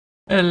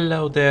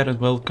Hello there and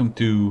welcome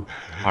to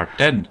part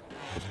 10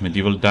 of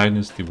Medieval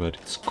Dynasty, where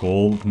it's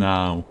cold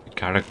now. The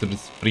character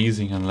is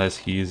freezing unless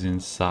he is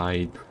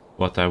inside.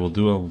 What I will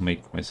do, I will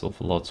make myself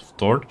lots of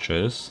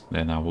torches.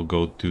 Then I will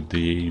go to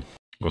the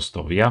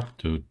Gostovia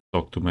to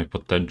talk to my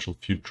potential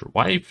future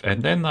wife.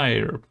 And then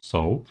I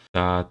saw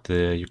that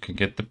you can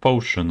get the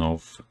potion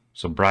of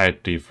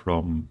sobriety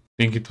from,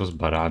 I think it was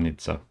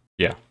Baranica.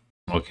 Yeah.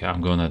 Okay, I'm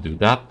gonna do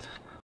that.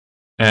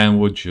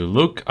 And would you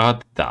look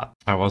at that?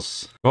 I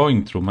was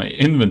going through my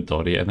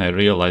inventory and I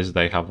realized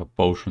I have a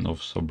potion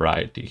of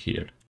sobriety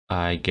here.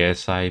 I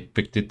guess I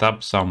picked it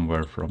up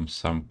somewhere from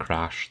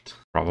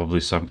probably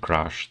some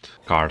crashed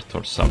cart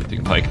or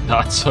something like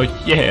that. So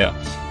yeah,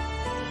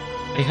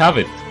 I have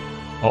it.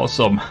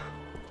 Awesome.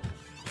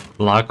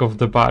 Luck of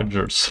the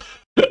Badgers.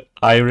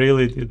 I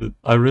really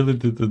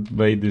didn't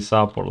make this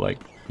up or like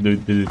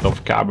did it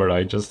off camera.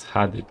 I just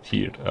had it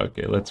here.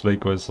 Okay, let's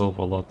make myself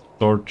a lot of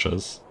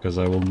torches because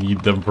I will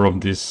need them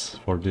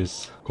for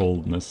this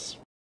coldness.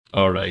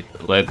 Alright,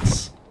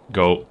 let's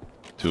go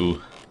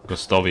to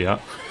Gostovia.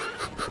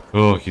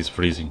 Oh, he's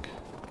freezing.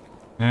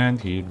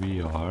 And here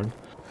we are.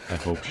 I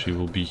hope she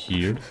will be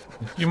here.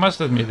 You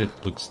must admit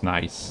it looks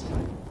nice.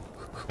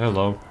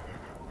 Hello.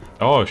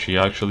 Oh, she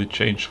actually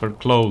changed her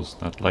clothes,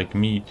 not like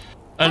me.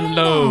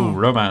 Hello,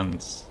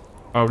 romance.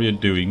 How are you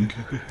doing?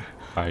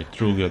 I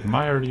truly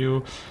admire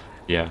you.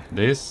 Yeah,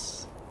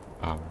 this.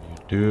 How are you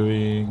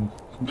doing?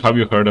 Have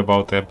you heard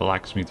about a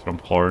blacksmith from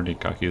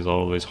Hornica? He's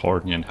always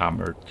horny and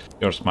hammered.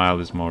 Your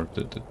smile is more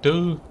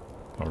do.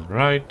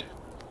 Alright.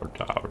 4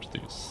 hours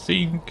do you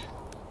think?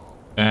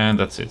 And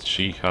that's it.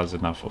 She has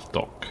enough of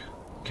talk.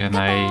 Can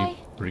I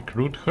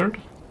recruit her?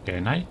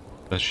 Can I?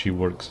 Does she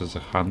works as a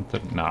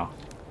hunter? Nah.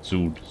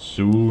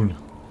 Soon.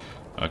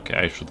 Okay,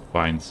 I should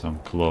find some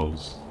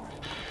clothes.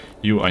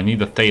 I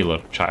need a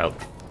tailor, child.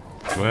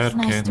 Where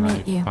can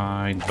I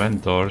find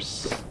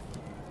vendors?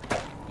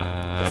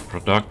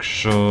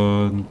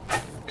 Production,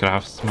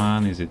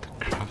 craftsman. Is it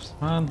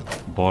craftsman?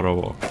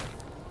 Borrow.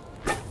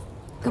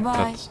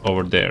 Goodbye. That's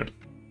over there.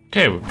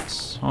 Okay,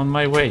 it's on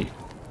my way.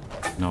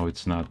 No,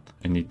 it's not.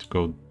 I need to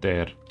go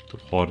there to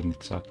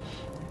Hornica.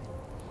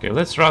 Okay,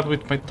 let's run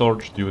with my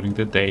torch during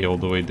the day all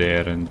the way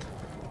there and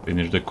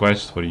finish the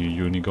quest for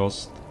you,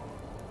 Unighost.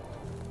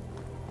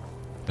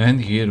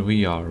 And here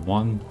we are,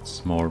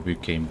 once more we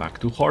came back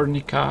to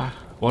Hornica,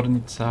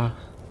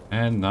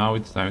 and now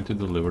it's time to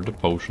deliver the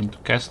potion to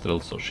Kestrel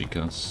so she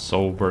can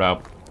sober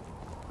up.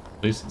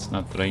 At least it's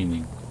not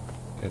raining.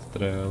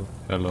 Kestrel,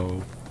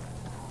 hello.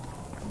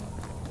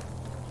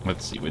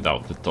 Let's see,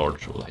 without the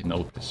torch will I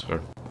notice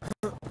her?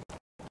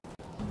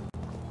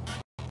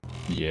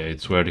 Yeah,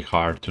 it's very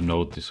hard to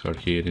notice her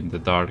here in the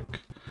dark.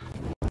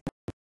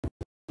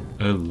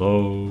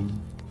 Hello.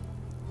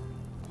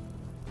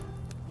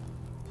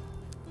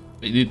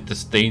 With the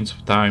stains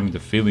of time, the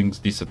feelings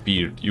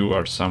disappeared. You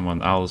are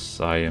someone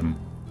else. I am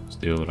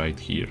still right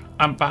here.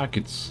 I'm back.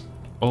 It's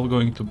all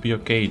going to be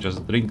okay.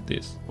 Just drink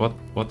this.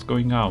 What's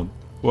going on?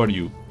 Who are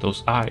you?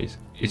 Those eyes.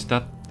 Is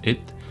that it?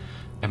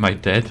 Am I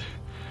dead?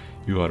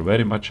 You are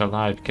very much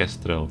alive,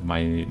 Kestrel.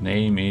 My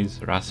name is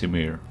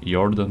Rasimir.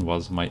 Iordan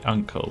was my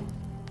uncle.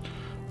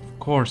 Of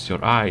course,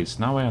 your eyes.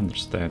 Now I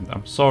understand.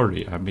 I'm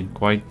sorry. I've been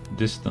quite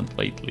distant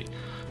lately.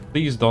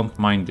 Please don't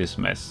mind this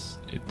mess.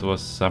 It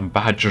was some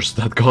badgers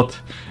that got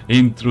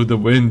in through the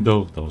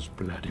window. Those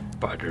bloody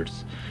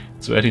badgers.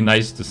 It's very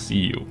nice to see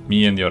you.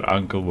 Me and your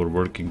uncle were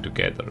working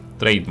together.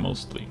 Trade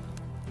mostly.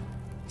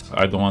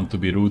 I don't want to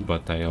be rude,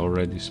 but I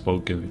already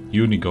spoken with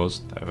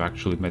Unighost. I've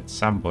actually met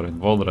Sambor and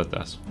Volrat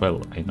as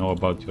well. I know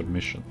about your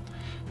mission.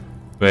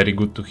 Very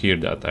good to hear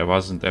that. I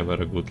wasn't ever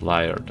a good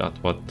liar.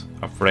 That's what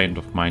a friend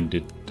of mine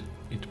did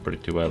it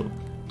pretty well.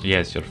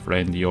 Yes, your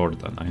friend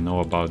Iordan. I know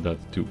about that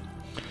too.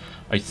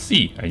 I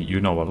see. You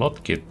know a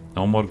lot, kid.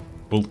 No more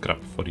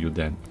bullcrap for you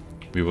then.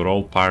 We were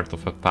all part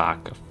of a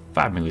pack, a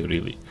family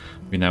really.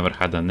 We never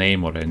had a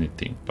name or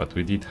anything, but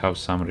we did have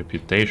some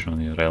reputation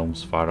in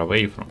realms far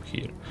away from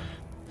here.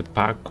 The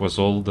pack was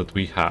all that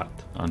we had,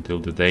 until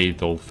the day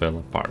it all fell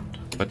apart.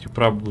 But you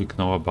probably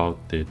know about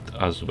it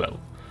as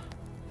well.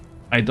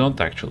 I don't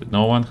actually.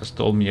 No one has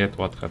told me yet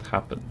what had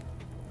happened.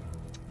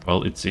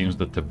 Well, it seems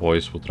that the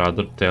boys would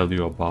rather tell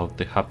you about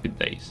the happy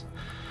days.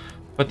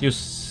 But you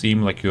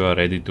seem like you are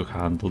ready to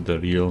handle the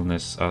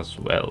realness as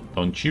well,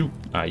 don't you?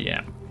 I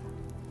am.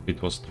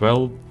 It was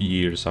 12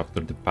 years after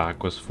the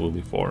pack was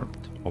fully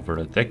formed. Over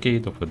a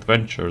decade of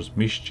adventures,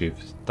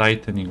 mischiefs,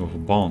 tightening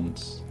of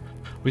bonds.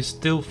 We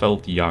still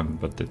felt young,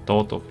 but the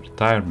thought of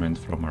retirement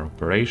from our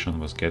operation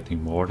was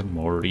getting more and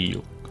more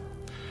real.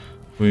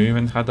 We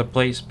even had a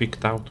place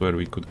picked out where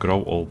we could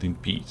grow old in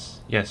peace.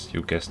 Yes,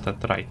 you guessed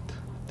that right.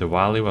 The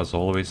valley was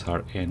always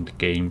our end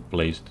game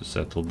place to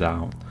settle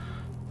down.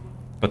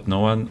 But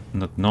none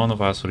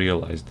of us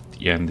realized that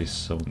the end is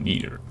so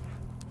near.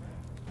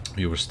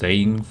 We were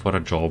staying for a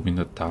job in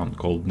a town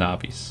called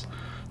Navis.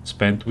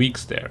 Spent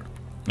weeks there.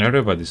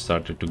 Everybody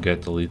started to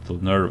get a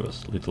little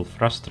nervous, a little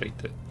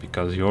frustrated,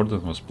 because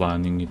Iordan was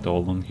planning it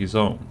all on his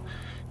own.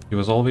 He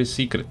was always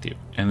secretive,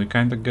 and we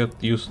kinda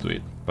got used to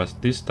it, but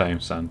this time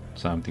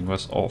something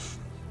was off.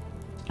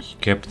 He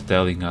kept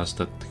telling us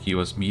that he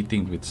was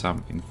meeting with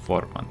some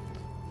informant.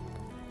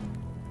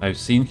 I've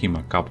seen him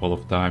a couple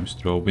of times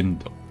through a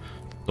window,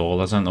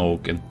 tall as an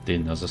oak and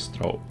thin as a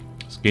straw.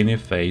 Skinny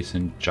face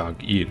and jug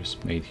ears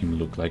made him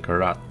look like a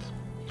rat.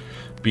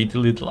 Beady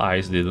little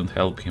eyes didn't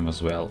help him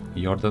as well.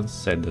 Iordan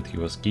said that he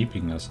was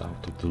keeping us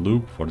out of the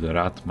loop for the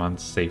rat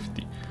man's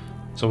safety.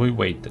 So we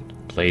waited,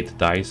 played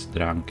dice,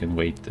 drank and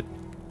waited.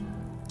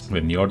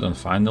 When Iordan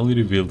finally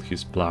revealed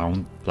his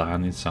plan,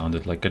 it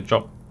sounded like a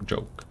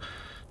joke.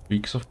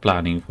 Weeks of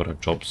planning for a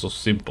job so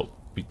simple.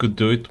 We could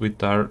do it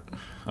with our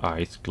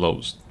eyes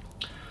closed.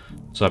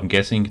 So I'm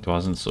guessing it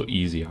wasn't so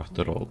easy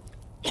after all.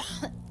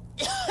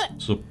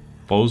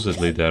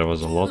 Supposedly there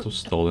was a lot of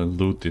stolen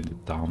loot in the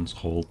town's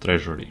whole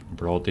treasury,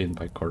 brought in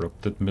by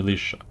corrupted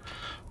militia.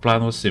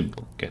 Plan was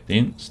simple: get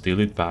in, steal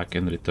it back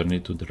and return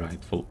it to the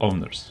rightful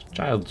owners.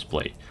 Child's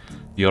play.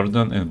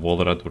 Iordan and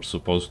Volrad were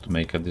supposed to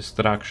make a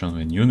distraction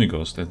when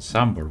Unigost and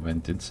Sambor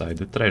went inside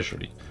the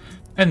treasury,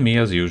 and me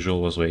as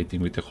usual was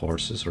waiting with the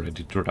horses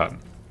ready to run.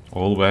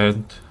 All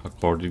went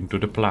according to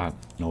the plan,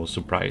 no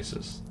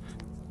surprises.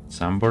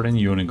 Sambor and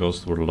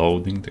Unigost were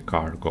loading the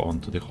cargo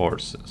onto the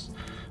horses,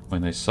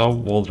 when I saw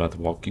Volrad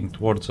walking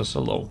towards us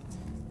alone.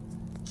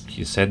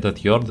 He said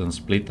that Iordan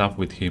split up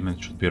with him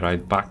and should be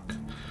right back.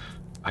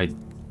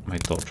 My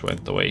torch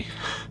went away.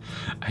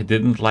 I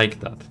didn't like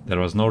that. There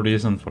was no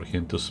reason for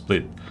him to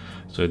split,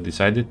 so I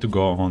decided to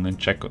go on and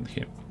check on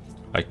him.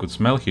 I could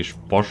smell his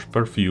posh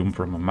perfume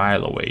from a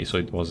mile away, so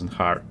it wasn't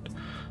hard.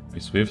 I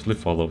swiftly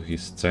followed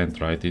his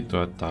scent right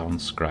into a town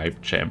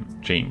scribe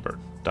chamber.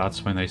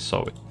 That's when I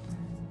saw it.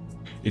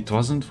 It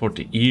wasn't for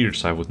the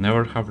ears, I would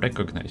never have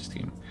recognized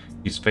him.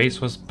 His face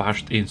was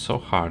bashed in so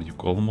hard you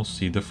could almost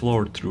see the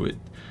floor through it.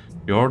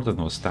 Iordan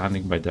was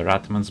standing by the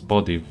ratman's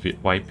body,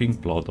 wiping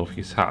blood off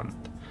his hand.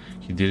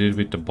 He did it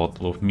with a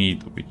bottle of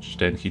mead, which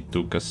then he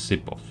took a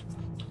sip of.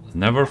 I'll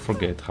never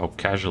forget how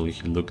casually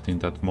he looked in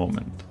that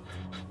moment,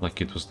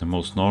 like it was the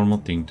most normal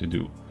thing to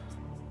do.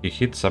 He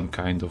hid some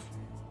kind of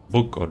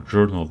book or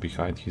journal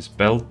behind his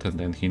belt, and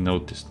then he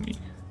noticed me.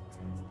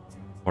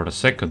 For a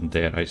second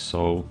there I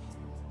saw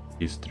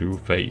his true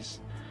face,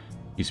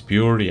 his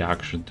pure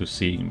reaction to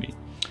seeing me.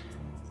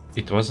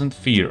 It wasn't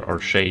fear or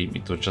shame,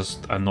 it was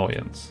just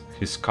annoyance.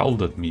 He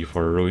scowled at me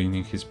for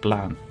ruining his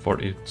plan, for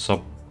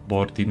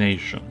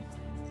insubordination.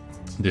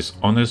 This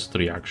honest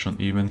reaction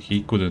even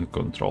he couldn't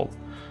control.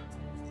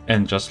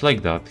 And just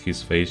like that,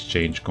 his face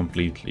changed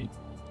completely.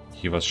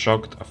 He was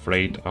shocked,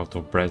 afraid, out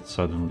of breath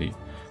suddenly.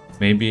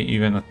 Maybe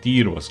even a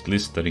tear was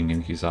glistering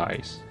in his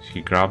eyes.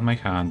 He grabbed my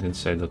hand and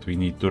said that we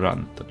need to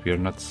run, that we are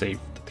not safe,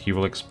 that he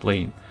will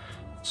explain.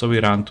 So we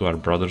ran to our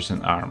brothers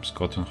in arms,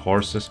 got on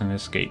horses and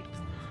escaped.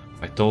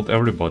 I told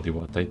everybody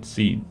what I'd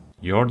seen.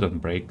 Iordan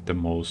broke the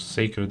most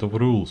sacred of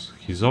rules,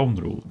 his own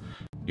rule.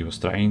 He was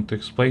trying to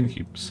explain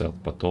himself,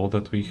 but all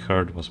that we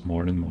heard was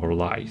more and more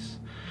lies.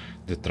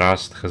 The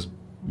trust has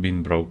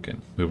been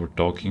broken. We were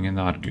talking and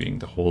arguing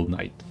the whole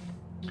night.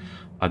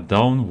 At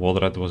dawn,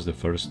 Volrad was the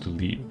first to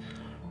leave.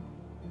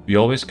 We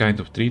always kind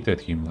of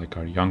treated him like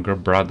our younger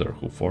brother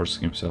who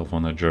forced himself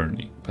on a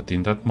journey, but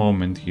in that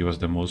moment he was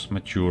the most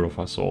mature of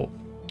us all,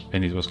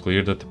 and it was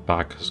clear that the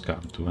pack has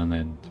come to an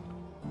end.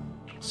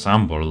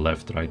 Sambor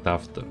left right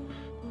after.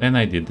 Then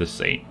I did the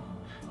same.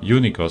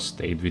 Unigost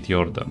stayed with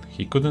Iordan.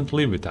 He couldn't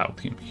live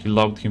without him. He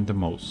loved him the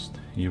most,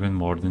 even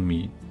more than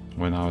me.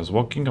 When I was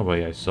walking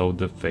away, I saw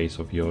the face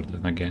of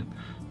Iordan again.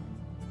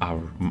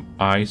 Our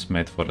eyes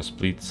met for a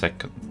split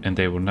second, and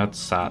they were not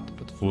sad,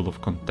 but full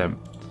of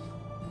contempt.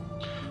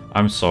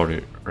 I'm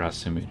sorry,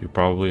 Rasimir, you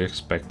probably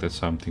expected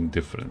something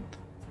different.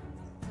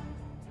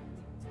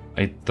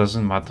 It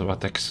doesn't matter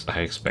what I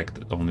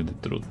expected, only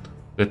the truth.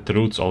 The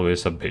truth's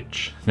always a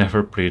bitch,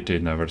 never pretty,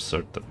 never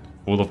certain,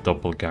 full of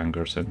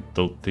doppelgangers and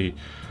filthy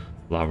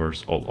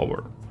lovers all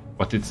over.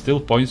 But it still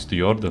points to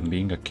Iordan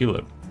being a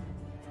killer.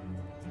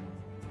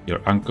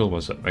 Your uncle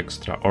was an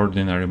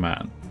extraordinary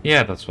man.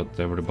 Yeah, that's what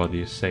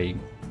everybody is saying.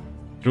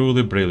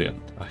 Truly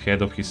brilliant,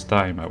 ahead of his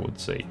time, I would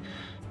say.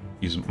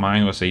 His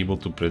mind was able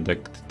to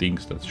predict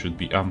things that should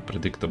be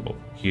unpredictable.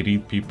 He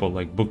read people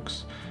like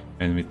books,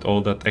 and with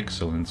all that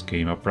excellence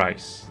came a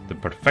price. The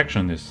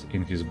perfectionist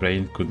in his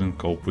brain couldn't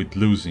cope with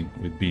losing,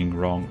 with being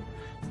wrong.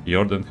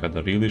 Iordan had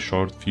a really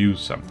short fuse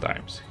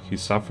sometimes. He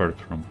suffered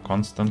from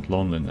constant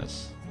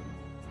loneliness.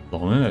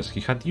 Loneliness? He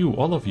had you,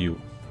 all of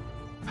you.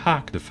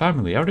 Heck, the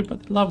family,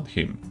 everybody loved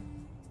him.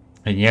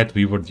 And yet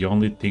we were the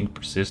only thing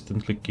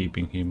persistently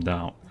keeping him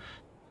down.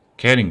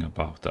 Caring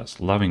about us,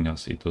 loving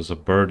us, it was a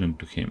burden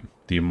to him.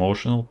 The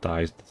emotional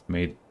ties that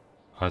made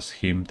us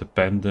him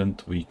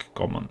dependent, weak,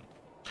 common.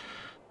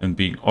 And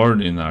being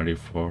ordinary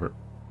for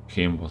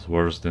him was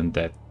worse than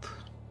death.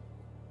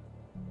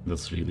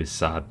 That's really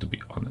sad, to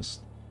be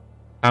honest.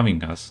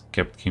 Having us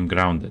kept him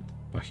grounded,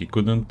 but he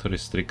couldn't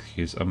restrict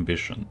his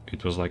ambition.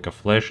 It was like a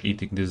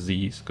flesh-eating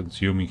disease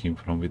consuming him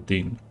from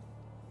within.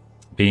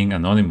 Being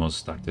anonymous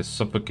started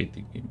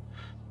suffocating him.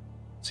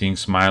 Seeing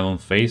smile on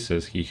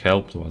faces he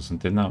helped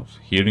wasn't enough.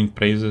 Hearing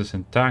praises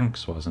and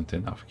thanks wasn't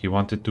enough. He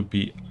wanted to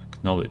be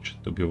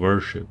acknowledged, to be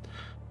worshipped,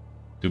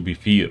 to be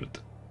feared.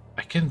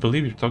 I can't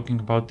believe you're talking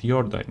about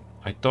Iordan.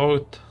 I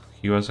thought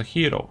he was a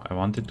hero. I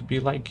wanted to be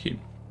like him.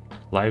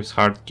 Life's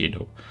hard,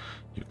 kiddo.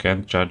 You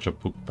can't judge a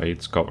book by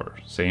its cover,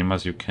 same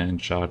as you can't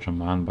judge a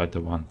man by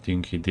the one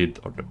thing he did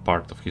or the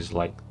part of his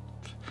life.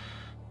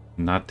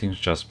 Nothing's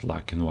just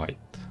black and white.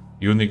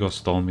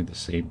 Unigos told me the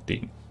same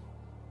thing.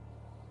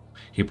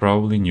 He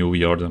probably knew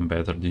Iordan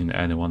better than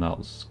anyone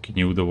else. He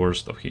knew the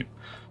worst of him,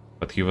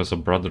 but he was a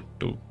brother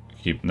to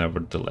him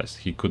nevertheless.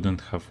 He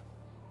couldn't have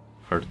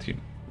hurt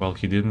him. Well,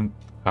 he didn't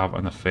have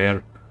an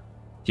affair.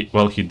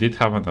 He did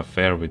have an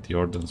affair with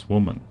Iordan's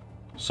woman,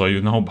 so you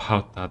know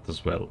about that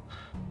as well.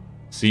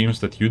 Seems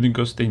that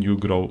Unigos and you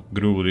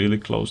grew really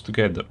close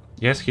together.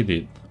 Yes, he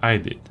did. I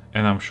did.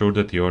 And I'm sure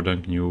that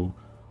Iordan knew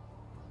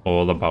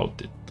all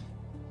about it.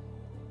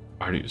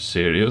 Are you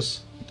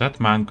serious? That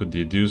man could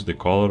deduce the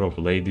color of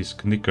ladies'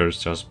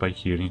 knickers just by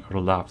hearing her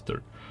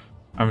laughter.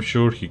 I'm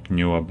sure he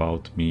knew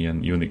about me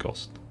and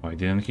Unigos. Why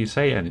didn't he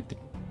say anything?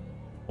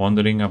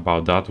 Wondering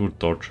about that would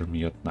torture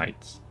me at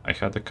nights. I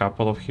had a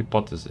couple of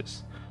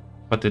hypotheses.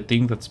 But the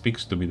thing that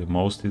speaks to me the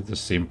most is the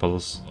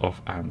simplest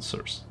of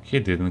answers. He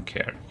didn't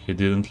care. He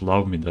didn't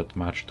love me that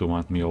much to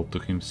want me all to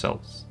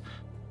himself.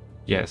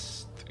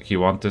 Yes, he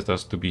wanted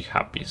us to be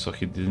happy, so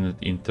he didn't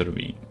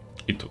intervene.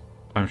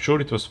 I'm sure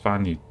it was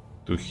funny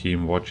to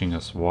him watching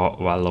us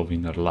wallow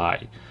in a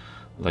lie,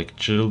 like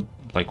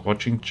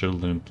watching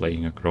children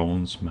playing a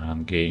grown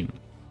man game.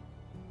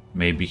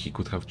 Maybe he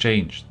could have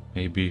changed.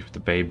 Maybe if the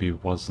baby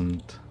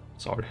wasn't...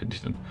 Sorry, I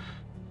didn't.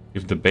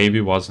 If the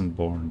baby wasn't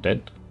born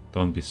dead,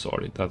 don't be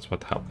sorry, that's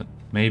what happened.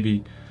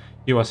 Maybe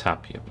he was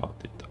happy about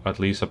it, at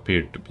least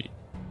appeared to be.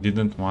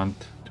 Didn't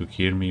want to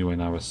hear me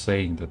when I was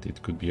saying that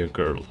it could be a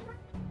girl.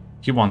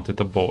 He wanted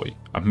a boy,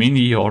 a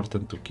mini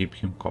Iordan to keep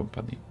him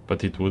company,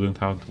 but it wouldn't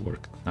have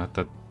worked, not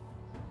at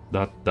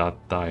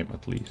that time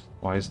at least.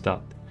 Why is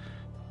that?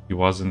 He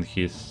wasn't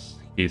his...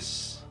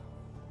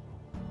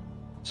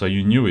 So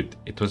you knew it,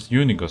 it was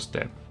Unigos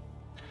then.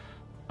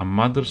 And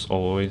mothers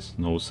always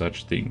know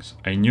such things.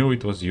 I knew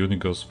it was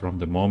Unigos from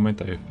the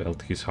moment I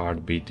felt his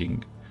heart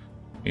beating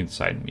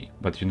inside me,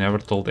 but you never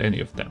told any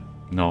of them.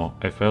 No,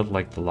 I felt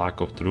like the lack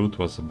of truth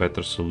was a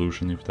better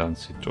solution in that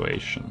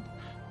situation.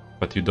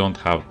 But you don't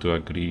have to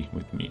agree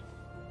with me.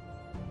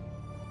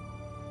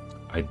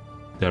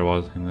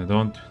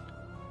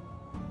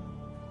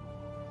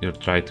 You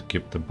try to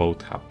keep them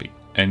both happy,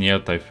 and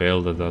yet I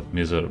failed at that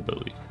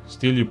miserably.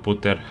 Still you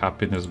put their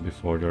happiness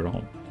before your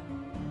own.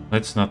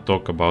 Let's not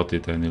talk about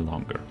it any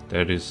longer.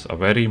 There is a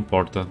very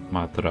important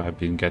matter I've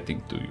been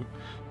getting to you.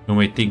 You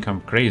may think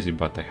I'm crazy,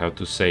 but I have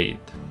to say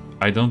it.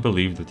 I don't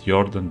believe that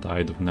Iordan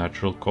died of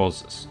natural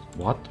causes.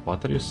 What?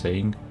 What are you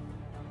saying?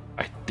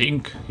 I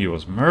think he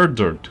was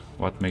murdered.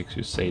 What makes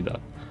you say that?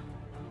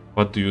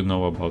 What do you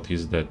know about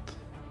his death?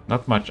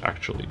 Not much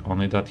actually,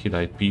 only that he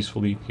died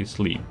peacefully in his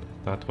sleep.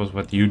 That was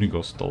what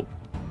Unigos told me.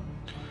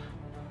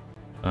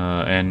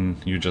 And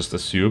you just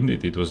assumed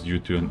it was due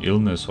to an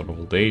illness or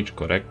old age,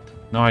 correct?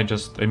 No,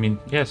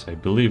 yes, I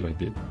believe I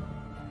did.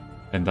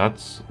 And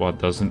that's what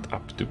doesn't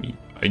up to me.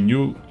 I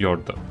knew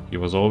Iordan. He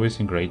was always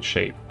in great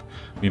shape.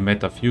 We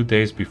met a few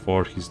days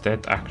before his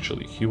death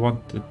actually. He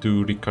wanted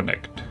to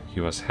reconnect. He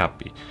was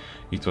happy.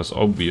 It was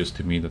obvious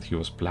to me that he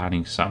was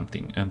planning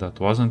something, and that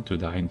wasn't to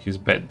die in his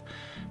bed.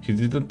 He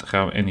didn't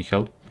have any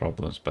health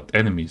problems, but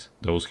enemies,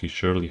 those he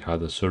surely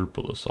had a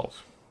surplus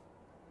of.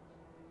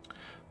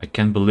 I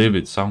can't believe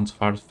it, sounds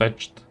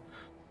far-fetched.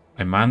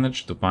 I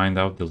managed to find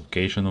out the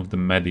location of the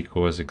medic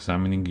who was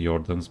examining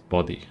Iordan's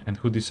body, and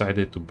who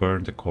decided to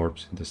burn the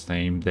corpse in the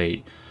same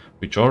day,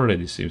 which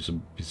already seems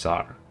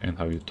bizarre. And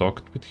have you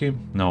talked with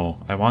him? No,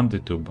 I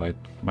wanted to, but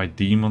my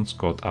demons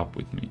caught up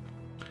with me.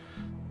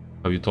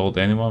 Have you told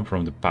anyone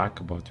from the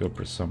pack about your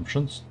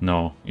presumptions?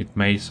 No, it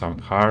may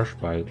sound harsh,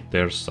 but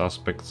there's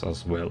suspects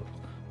as well.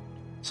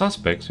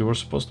 Suspects? You were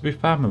supposed to be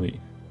family.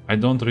 I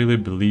don't really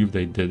believe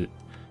they did it.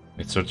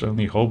 I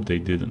certainly hope they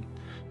didn't.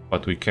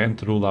 But we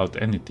can't rule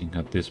out anything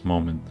at this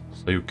moment,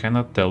 so you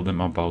cannot tell them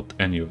about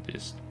any of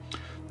this.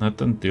 Not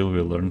until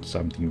we learn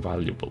something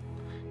valuable.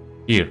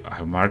 Here,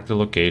 I've marked the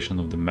location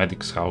of the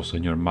medic's house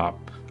on your map.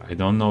 I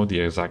don't know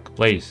the exact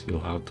place, you'll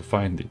have to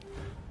find it.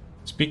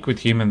 Speak with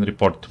him and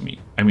report to me.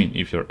 I mean,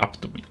 if you're up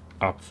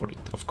for it.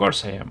 Of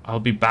course I am, I'll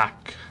be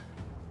back.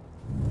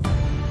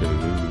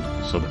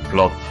 So the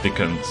plot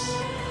thickens.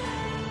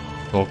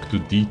 Talk to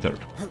Dyter.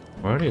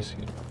 Where is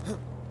he?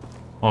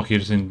 Oh,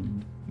 he's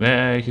in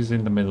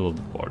the middle of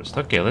the forest.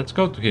 Okay, let's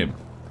go to him.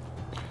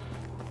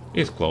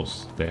 He's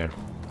close there.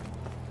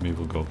 We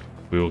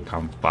will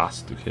come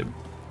fast to him.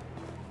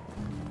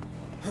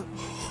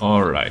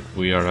 Alright,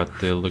 we are at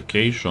the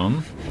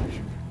location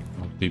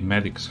of the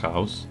medic's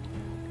house.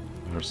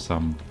 There's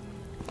some,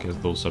 I guess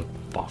those are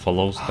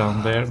buffaloes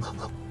down there.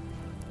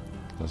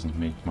 Doesn't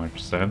make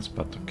much sense,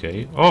 but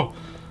okay. Oh,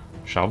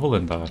 shovel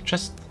and a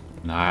chest.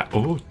 Nah,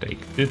 oh,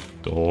 take it.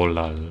 Oh,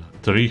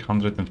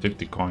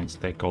 350 coins.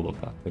 Take all of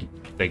that and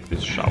take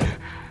this shovel.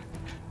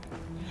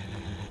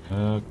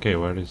 Okay,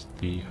 where is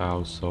the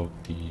house of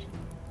the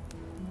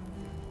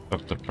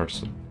doctor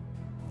person?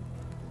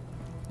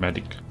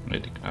 Medic,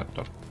 not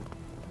doctor.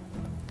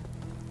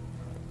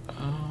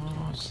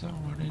 Oh,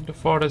 somewhere in the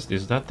forest.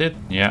 Is that it?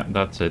 Yeah,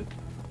 that's it.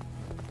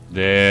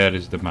 There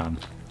is the man.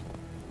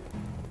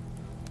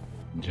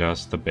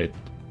 Just a bit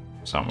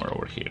somewhere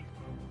over here.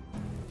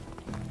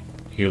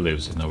 He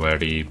lives in a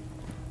very...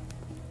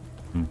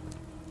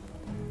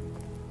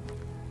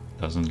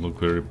 doesn't look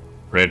very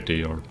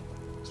pretty or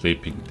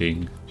sleeping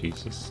thing.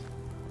 Jesus.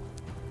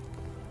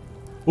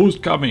 Who's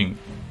coming?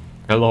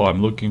 Hello, I'm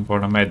looking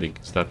for a medic.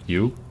 Is that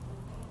you?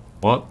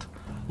 What?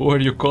 Who are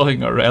you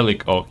calling a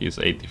relic? Oh, he's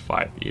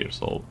 85 years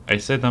old. I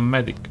said a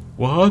medic.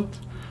 What?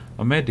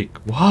 A medic?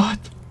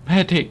 What?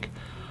 Medic?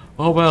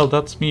 Oh well,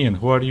 that's me, and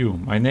who are you?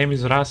 My name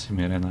is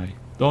Rasimir, and I...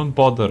 Don't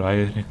bother,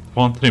 I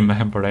won't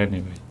remember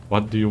anyway.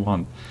 What do you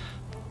want?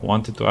 I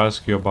wanted to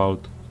ask you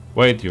about...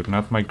 Wait, you're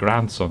not my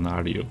grandson,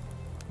 are you?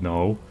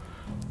 No.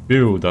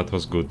 Phew, that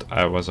was good.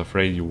 I was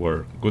afraid you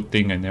were. Good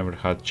thing I never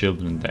had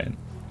children then.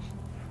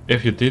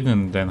 If you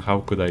didn't, then how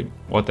could I...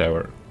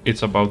 Whatever.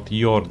 It's about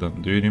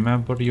Iordan. Do you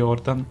remember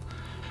Iordan?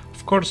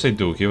 Of course I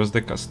do. He was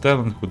the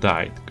Castellan who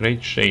died.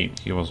 Great shame.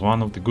 He was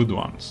one of the good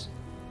ones.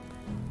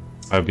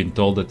 I've been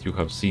told that you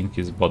have seen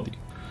his body.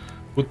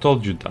 Who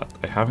told you that?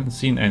 I haven't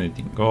seen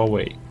anything. Go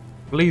away.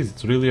 Please,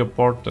 it's really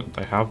important.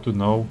 I have to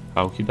know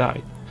how he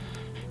died.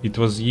 It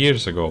was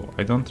years ago.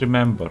 I don't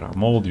remember.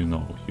 I'm old, you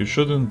know. You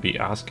shouldn't be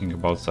asking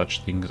about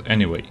such things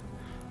anyway.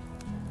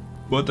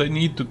 But I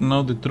need to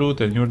know the truth,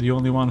 and you're the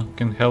only one who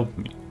can help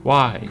me.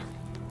 Why?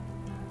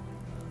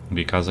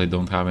 Because I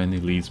don't have any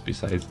leads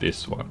besides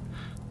this one.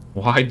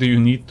 Why do you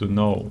need to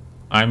know?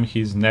 I'm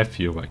his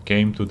nephew. I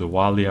came to the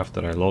valley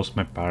after I lost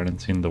my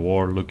parents in the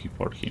war looking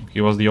for him. He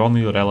was the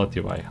only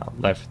relative I had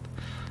left.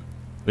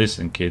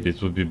 Listen, kid,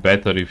 it would be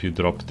better if you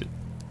dropped it.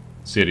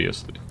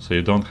 Seriously, so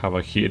you don't have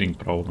a hearing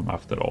problem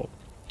after all.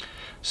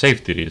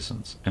 Safety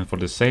reasons, and for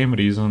the same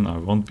reason I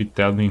won't be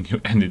telling you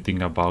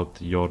anything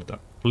about Iordan.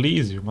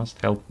 Please, you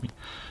must help me.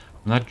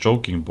 I'm not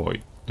joking,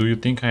 boy. Do you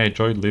think I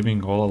enjoy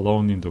living all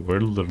alone in the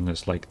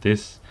wilderness like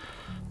this?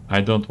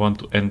 I don't want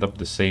to end up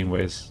the same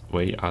way as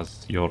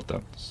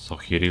Iordan. So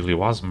he really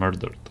was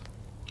murdered.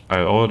 I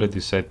already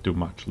said too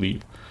much.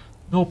 Leave.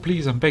 No,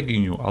 please, I'm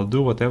begging you. I'll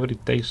do whatever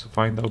it takes to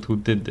find out who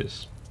did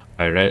this.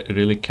 I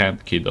really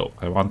can't, kiddo.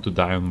 I want to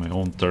die on my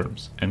own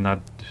terms, and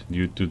not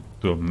due to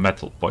a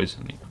metal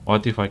poisoning.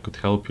 What if I could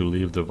help you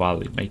leave the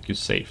valley, make you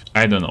safe?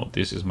 I don't know,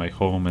 this is my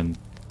home,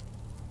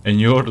 and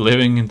you're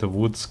living in the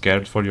woods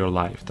scared for your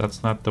life.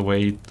 That's not the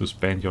way to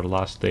spend your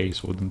last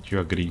days, wouldn't you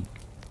agree?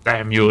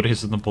 Damn you,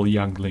 reasonable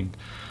youngling.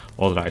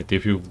 Alright,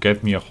 if you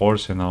get me a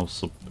horse and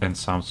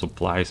some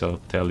supplies, I'll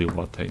tell you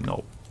what I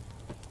know.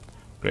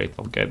 Great,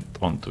 I'll get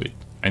onto it.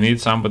 I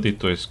need somebody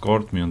to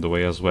escort me on the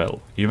way as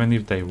well. Even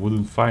if they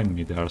wouldn't find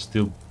me, there are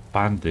still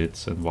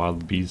bandits and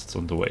wild beasts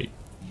on the way.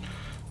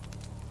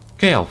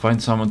 Okay, I'll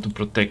find someone to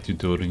protect you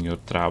during your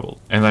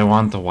travel. And I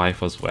want a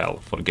wife as well,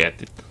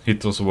 forget it.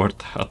 It was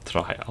worth a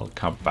try, I'll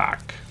come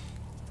back.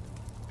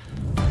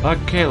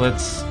 Okay,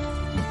 let's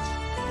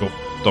go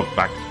talk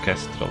back to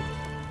Kestrel.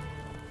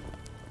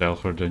 Tell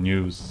her the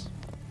news.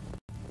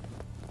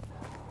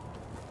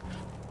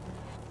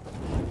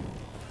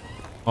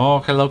 Oh,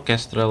 hello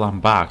Kestrel, I'm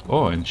back.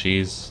 Oh, and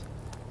she's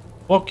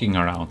walking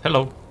around.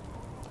 Hello.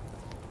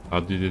 How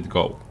did it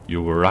go?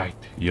 You were right,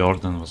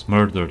 Iordan was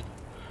murdered.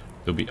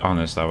 To be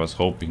honest, I was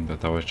hoping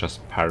that I was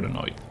just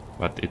paranoid.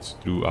 But it's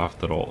true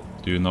after all.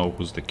 Do you know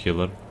who's the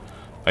killer?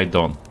 I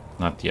don't.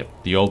 Not yet.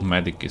 The old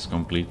medic is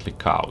completely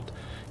cowed.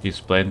 He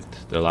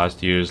spent the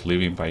last years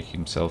living by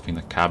himself in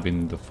a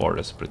cabin in the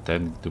forest,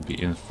 pretending to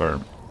be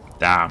infirm.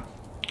 Damn.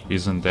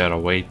 Isn't there a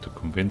way to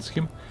convince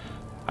him?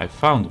 I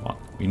found one.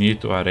 We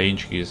need to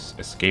arrange his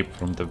escape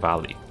from the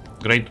valley.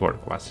 Great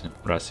work,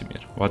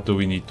 Rasimir. What do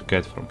we need to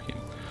get from him?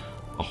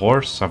 A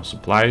horse, some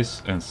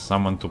supplies, and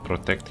someone to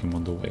protect him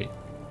on the way.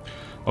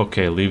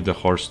 Okay, leave the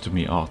horse to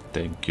me. Oh,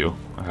 thank you.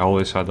 I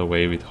always had a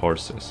way with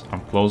horses.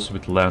 I'm close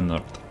with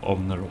Leonard,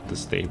 owner of the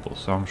stable,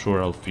 so I'm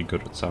sure I'll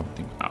figure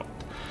something out.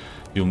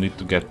 You'll need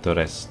to get the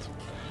rest.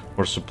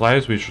 For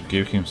supplies, we should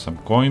give him some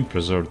coin,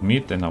 preserved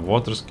meat, and a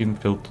water skin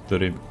filled to the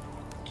rim.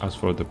 As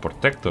for the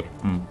protector,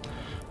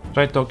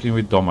 try talking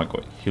with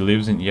Domagoj. He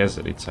lives in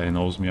Yezeritz and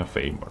owes me a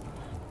favor.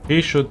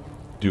 He should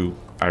do.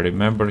 I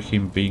remember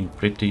him being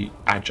pretty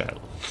agile.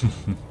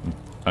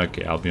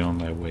 Okay, I'll be on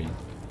my way.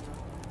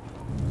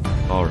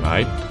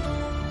 Alright.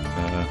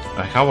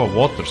 I have a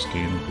water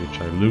skin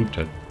which I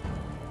looted.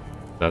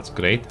 That's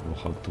great. We'll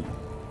have to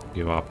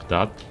give up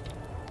that.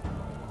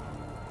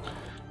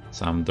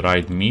 Some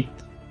dried meat.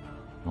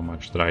 How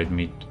much dried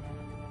meat?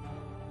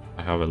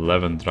 I have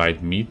 11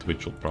 dried meat,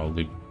 which will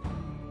probably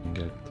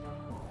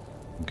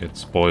get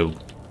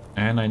spoiled.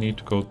 And I need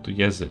to go to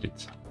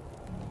Yezeritz.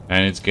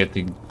 And it's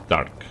getting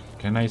dark.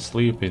 Can I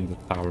sleep in the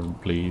tavern,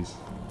 please?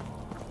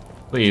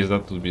 Please,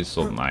 that would be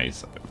so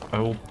nice. I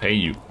will pay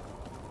you.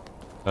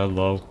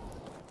 Hello.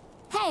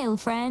 Hail,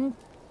 friend.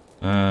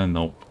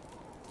 Nope.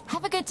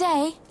 Have a good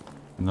day.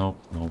 Nope.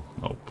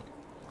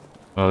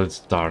 Well, it's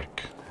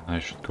dark. I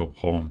should go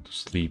home to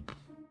sleep.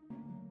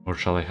 Or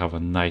shall I have a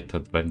night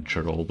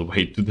adventure all the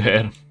way to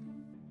there?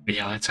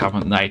 Yeah, let's have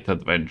a night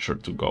adventure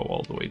to go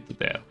all the way to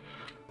there.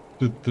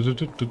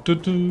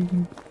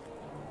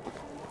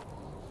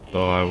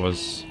 So I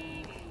was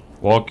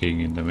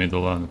walking in the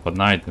middle of the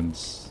night and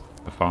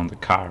I found a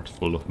cart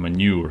full of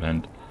manure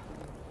and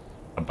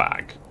a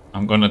bag.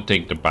 I'm gonna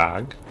take the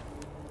bag.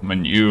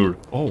 Manure.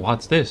 Oh,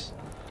 what's this?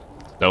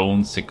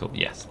 Stone sickle.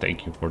 Yes,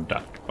 thank you for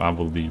that. I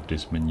will leave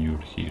this manure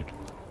here.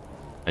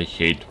 I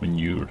hate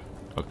manure.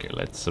 Okay,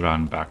 let's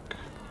run back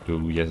to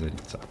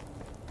Jezerica.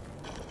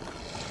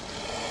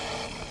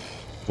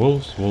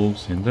 Wolves,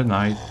 wolves in the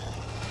night.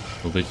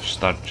 Will they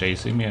start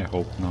chasing me? I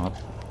hope not.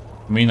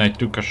 I mean, I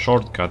took a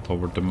shortcut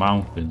over the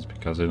mountains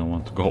because I don't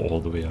want to go all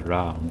the way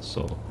around,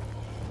 so...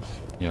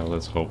 Yeah,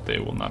 let's hope they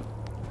will not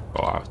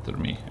go after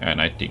me.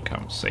 And I think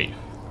I'm safe.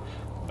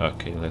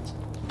 Okay, let's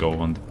go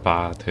on the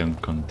path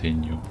and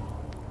continue.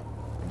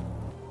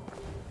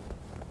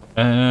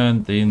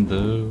 And in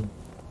the...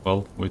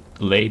 Well,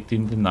 late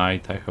in the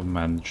night I have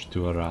managed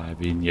to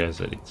arrive in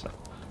Jezerica.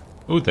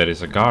 Oh, there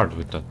is a guard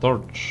with a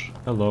torch.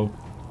 Hello.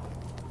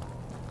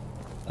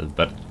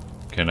 Albert,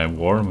 can I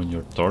warm on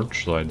your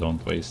torch so I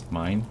don't waste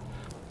mine?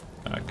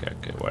 Okay,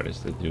 where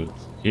is the dude?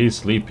 He's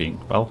sleeping.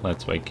 Well,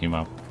 let's wake him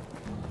up.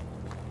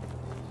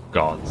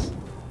 God.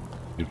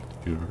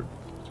 You're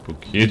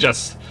spooky. You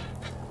just...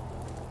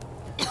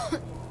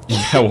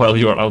 Yeah, well,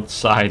 you're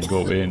outside,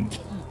 go in.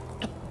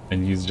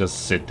 And he's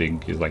just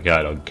sitting. He's like,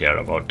 I don't care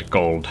about the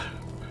cold.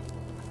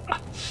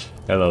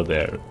 Hello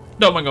there.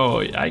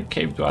 Domagoj, I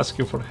came to ask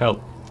you for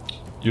help.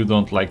 You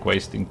don't like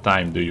wasting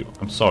time, do you?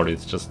 I'm sorry,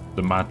 it's just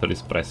the matter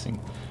is pressing.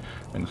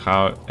 And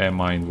how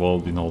am I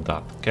involved in all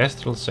that?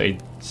 Kestrel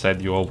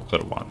said you owe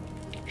her one.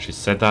 She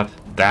said that?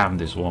 Damn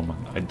this woman.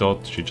 I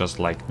thought she just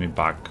liked me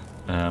back.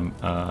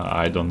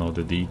 I don't know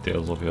the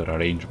details of your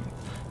arrangement.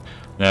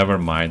 Never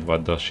mind,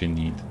 what does she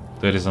need?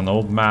 There is an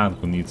old man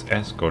who needs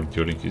escort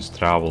during his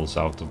travels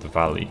out of the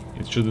valley.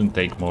 It shouldn't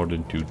take more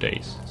than 2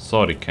 days.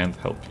 Sorry, can't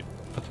help you.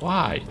 But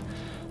why?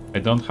 I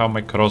don't have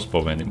my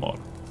crossbow anymore.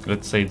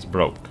 Let's say it's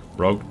broke.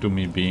 Broke to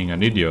me being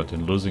an idiot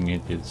and losing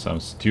it in some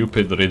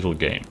stupid riddle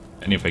game.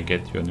 And if I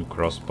get you a new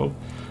crossbow,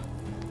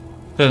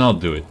 then I'll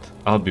do it.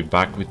 I'll be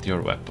back with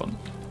your weapon.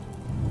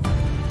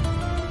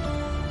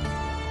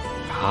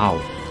 How?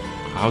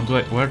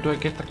 Where do I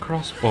get a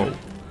crossbow?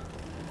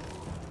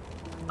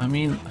 I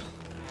mean...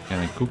 Can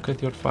I cook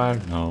at your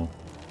fire? No.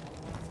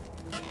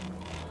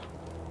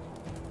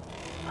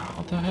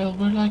 How the hell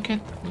will I get...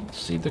 Let's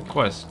see the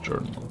quest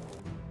journal.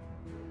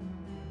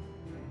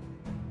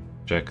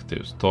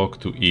 Objectives. Talk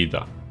to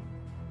Ida.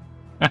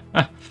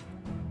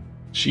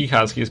 She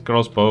has his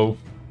crossbow.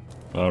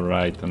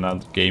 Alright,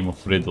 another game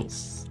of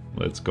riddles.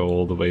 Let's go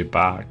all the way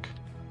back.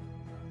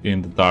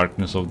 In the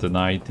darkness of the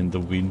night, in the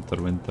winter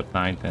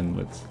night, and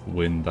let's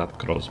win that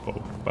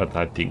crossbow. But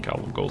I think I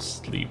will go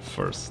sleep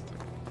first.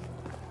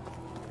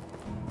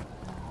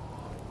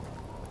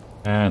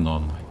 And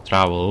on my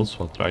travels,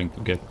 while trying to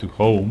get to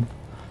home,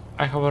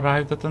 I have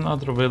arrived at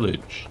another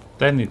village,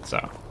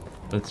 Tenica.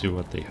 Let's see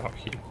what they have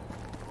here.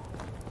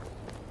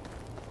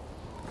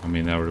 I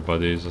mean,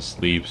 everybody is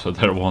asleep, so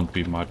there won't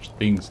be much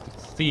things to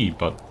see,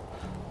 but...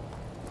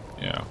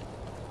 Yeah.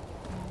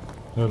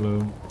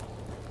 Hello.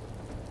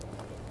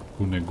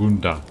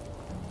 Kunegunda.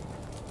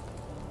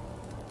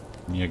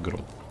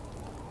 Negro.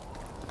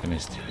 Can I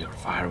steal your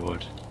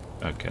firewood?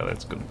 Okay,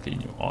 let's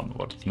continue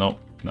onwards. No,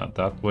 not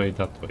that way,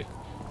 that way.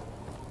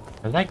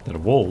 I like their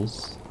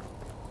walls.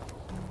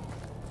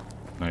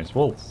 Nice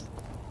walls.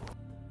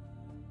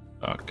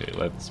 Okay,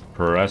 let's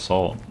press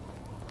on.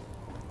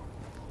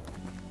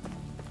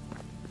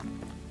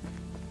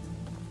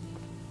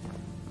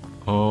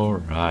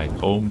 Alright,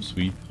 home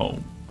sweet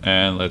home.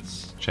 And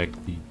let's check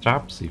the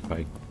traps if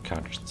I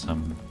catch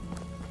some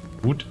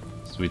wood.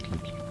 Sweet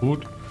little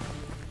food.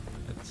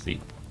 Let's see.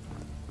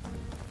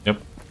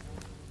 Yep.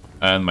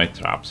 And my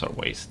traps are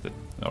wasted.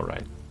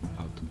 Alright,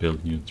 how to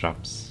build new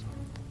traps.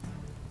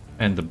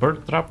 And the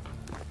bird trap.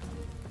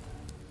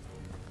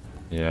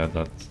 Yeah,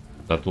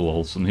 that will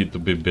also need to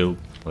be built.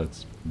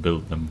 Let's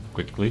build them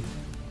quickly.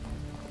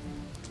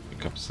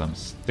 Pick up some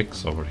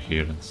sticks over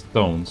here and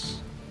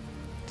stones.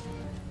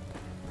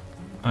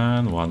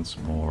 And once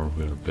more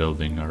we're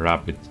building a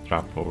rabbit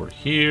trap over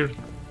here.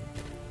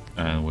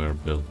 And we're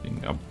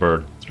building a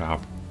bird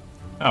trap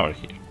over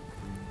here.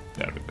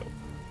 There we go.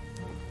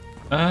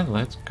 And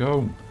let's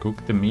go.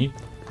 Cook the meat.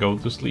 Go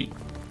to sleep.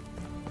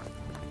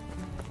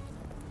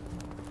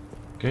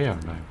 Okay, I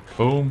arrived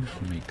home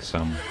to make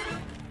some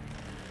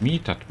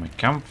meat at my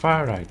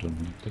campfire. I don't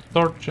need the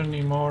torch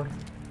anymore.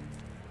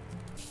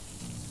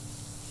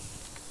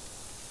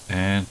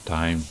 And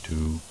time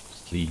to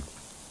sleep.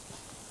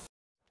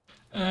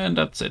 And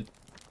that's it.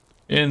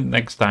 And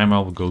next time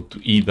I'll go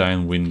to Ida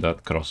and win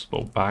that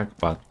crossbow back.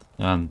 But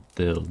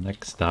until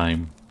next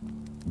time,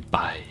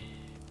 bye.